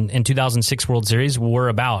 2011 and 2006 World Series were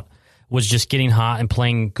about, was just getting hot and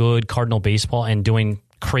playing good Cardinal baseball and doing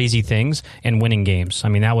crazy things and winning games. I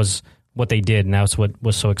mean, that was what they did, and that's what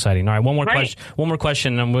was so exciting. All right, one more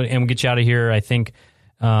question, and we'll get you out of here, I think.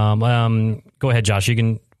 Go ahead, Josh. You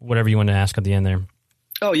can, whatever you want to ask at the end there.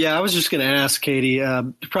 Oh, yeah. I was just going to ask, Katie,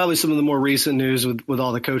 probably some of the more recent news with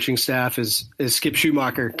all the coaching staff is Skip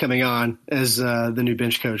Schumacher coming on as the new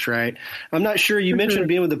bench coach, right? I'm not sure. You mentioned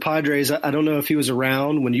being with the Padres. I don't know if he was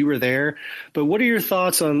around when you were there, but what are your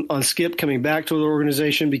thoughts on Skip coming back to the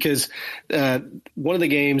organization? Because one of the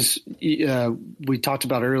games we talked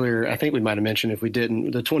about earlier, I think we might have mentioned if we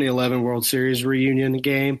didn't, the 2011 World Series reunion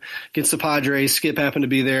game against the Padres, Skip happened to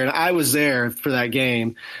be there, and I was there for that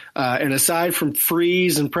game. And aside from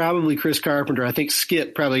Freeze and probably Chris Carpenter, I think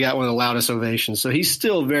Skip probably got one of the loudest ovations. So he's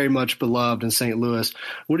still very much beloved in St. Louis.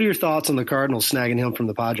 What are your thoughts on the Cardinals snagging him from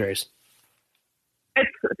the Padres?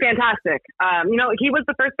 It's fantastic. He was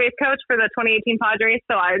the first base coach for the 2018 Padres,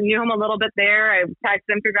 so I knew him a little bit there. I texted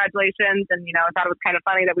him congratulations, and, I thought it was kind of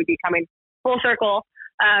funny that we'd be coming full circle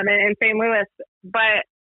in St. Louis. But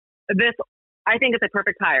I think it's a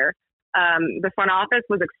perfect hire. The front office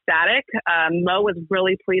was ecstatic. Mo was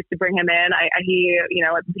really pleased to bring him in.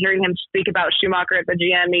 Hearing him speak about Schumacher at the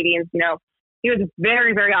GM meetings, he was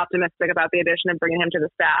very, very optimistic about the addition of bringing him to the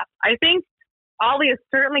staff. I think Ollie is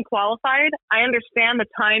certainly qualified. I understand the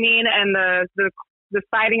timing and the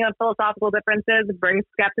citing of philosophical differences brings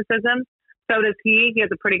skepticism. So does he. He has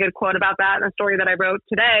a pretty good quote about that in a story that I wrote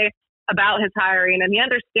today about his hiring, and he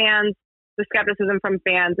understands the skepticism from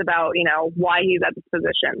fans about, why he's at this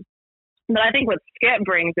position. But I think what Skip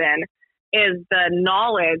brings in is the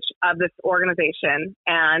knowledge of this organization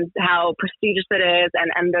and how prestigious it is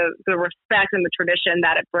and the respect and the tradition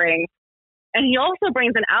that it brings. And he also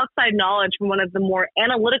brings an outside knowledge from one of the more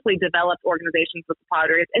analytically developed organizations with the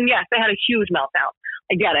Padres. And yes, they had a huge meltdown.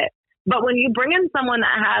 I get it. But when you bring in someone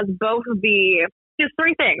that has he has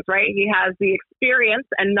three things, right? He has the experience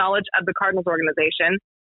and knowledge of the Cardinals organization.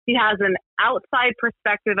 He has an outside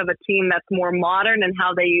perspective of a team that's more modern and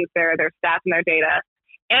how they use their stats and their data.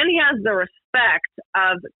 And he has the respect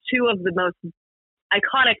of two of the most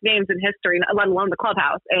iconic names in history, let alone the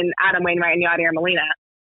clubhouse, in Adam Wainwright and Yadier Molina.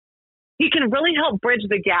 He can really help bridge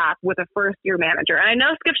the gap with a first-year manager. And I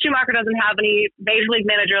know Skip Schumacher doesn't have any Major League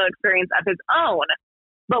managerial experience of his own,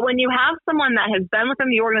 but when you have someone that has been within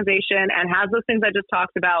the organization and has those things I just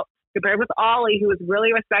talked about, compared with Ollie, who is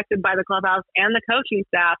really respected by the clubhouse and the coaching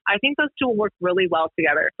staff, I think those two will work really well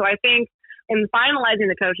together. So I think in finalizing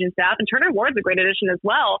the coaching staff, and Turner Ward's a great addition as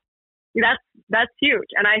well, that's huge.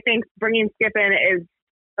 And I think bringing Skip in is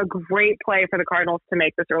a great play for the Cardinals to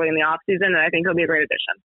make this early in the offseason, and I think it'll be a great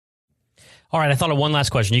addition. All right, I thought of one last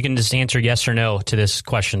question. You can just answer yes or no to this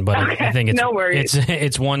question, but okay, I think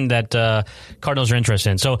it's one that Cardinals are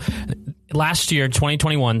interested in. So last year,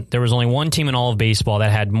 2021, there was only one team in all of baseball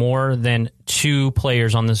that had more than two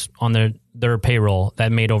players on their payroll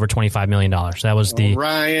that made over $25 million. That was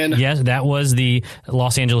that was the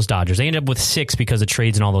Los Angeles Dodgers. They ended up with 6 because of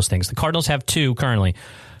trades and all those things. The Cardinals have 2 currently.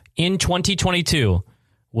 In 2022,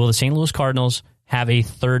 will the St. Louis Cardinals have a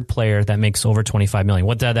third player that makes over $25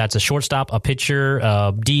 million? That's a shortstop, a pitcher,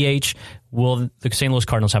 DH. Will the St. Louis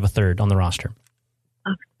Cardinals have a third on the roster? A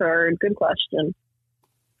third? Good question.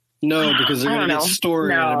 No, because they're going to get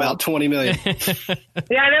Story at about $20 million.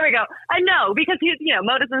 Yeah, there we go. I know, because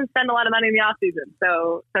Mo doesn't spend a lot of money in the offseason,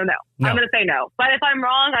 so no. I'm going to say no. But if I'm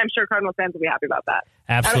wrong, I'm sure Cardinals fans will be happy about that.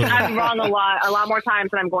 Absolutely. I'm wrong a lot more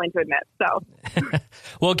times than I'm going to admit. So,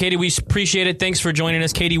 well, Katie, we appreciate it. Thanks for joining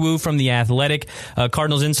us. Katie Woo from The Athletic,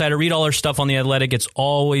 Cardinals Insider. Read all her stuff on The Athletic. It's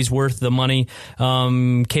always worth the money.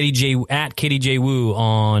 Katie J Woo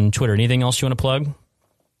on Twitter. Anything else you want to plug?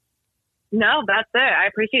 No, that's it. I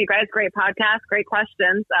appreciate you guys. Great podcast, great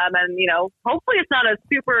questions. And, hopefully it's not a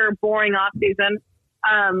super boring off season.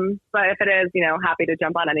 But if it is, happy to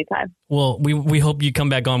jump on anytime. Well, we hope you come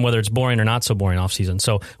back on whether it's boring or not so boring off season.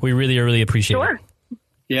 So we really, really appreciate it.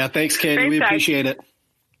 Yeah. Thanks, Katie. We appreciate it.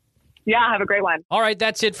 Yeah, have a great one. All right,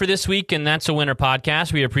 that's it for this week, and That's a Winner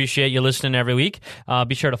podcast. We appreciate you listening every week.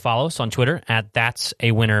 Be sure to follow us on Twitter at That's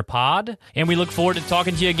a Winner Pod, and we look forward to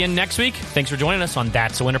talking to you again next week. Thanks for joining us on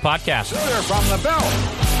That's a Winner podcast. Shooter from the belt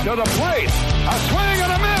to the plate, a swing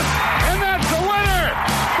and a miss, and that's the winner.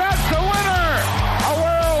 That's the winner. A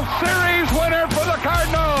World Series